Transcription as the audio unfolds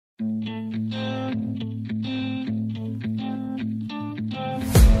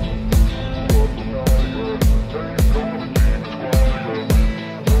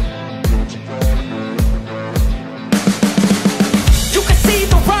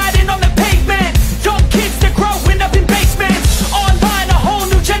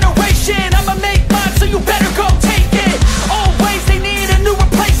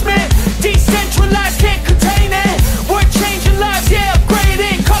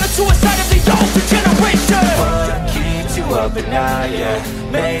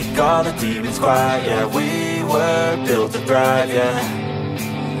make all the demons quiet. Yeah, we were built to thrive, yeah.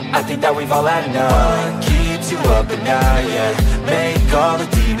 I think that we've all had enough. What keeps you up at night, yeah. Make all the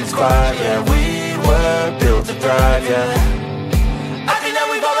demons quiet, yeah. We were built to thrive, yeah. I think that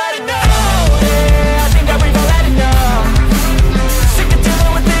we've all had enough. Yeah, I think that we've all had enough. Sick of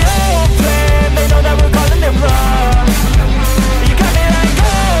dealing with the old plan. They know that we're calling it wrong. You got me like,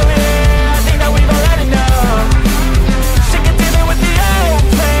 oh yeah, I think that we've all had enough. Sick of dealing with the old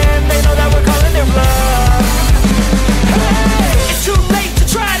plan. They know that we're calling it wrong. Hey, it's too late to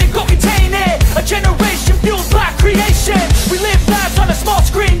try to go contain it. A generation fueled by creation. We live lives on a small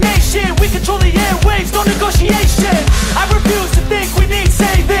screen nation. We control the airwaves, no negotiation. I refuse to think we need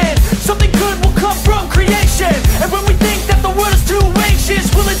saving. Something good will come from creation. And when we think that the world is too anxious,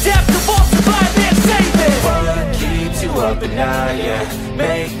 we'll adapt, evolve, survive and save it. What keeps you up at night, yeah.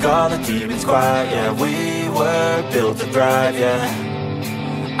 Make all the demons quiet, yeah. We were built to thrive, yeah.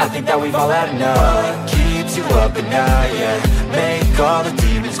 I think that we've all had enough. What keeps you up at night, yeah. Make all the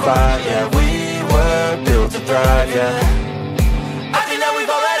demons quiet, yeah. We were built to thrive, yeah.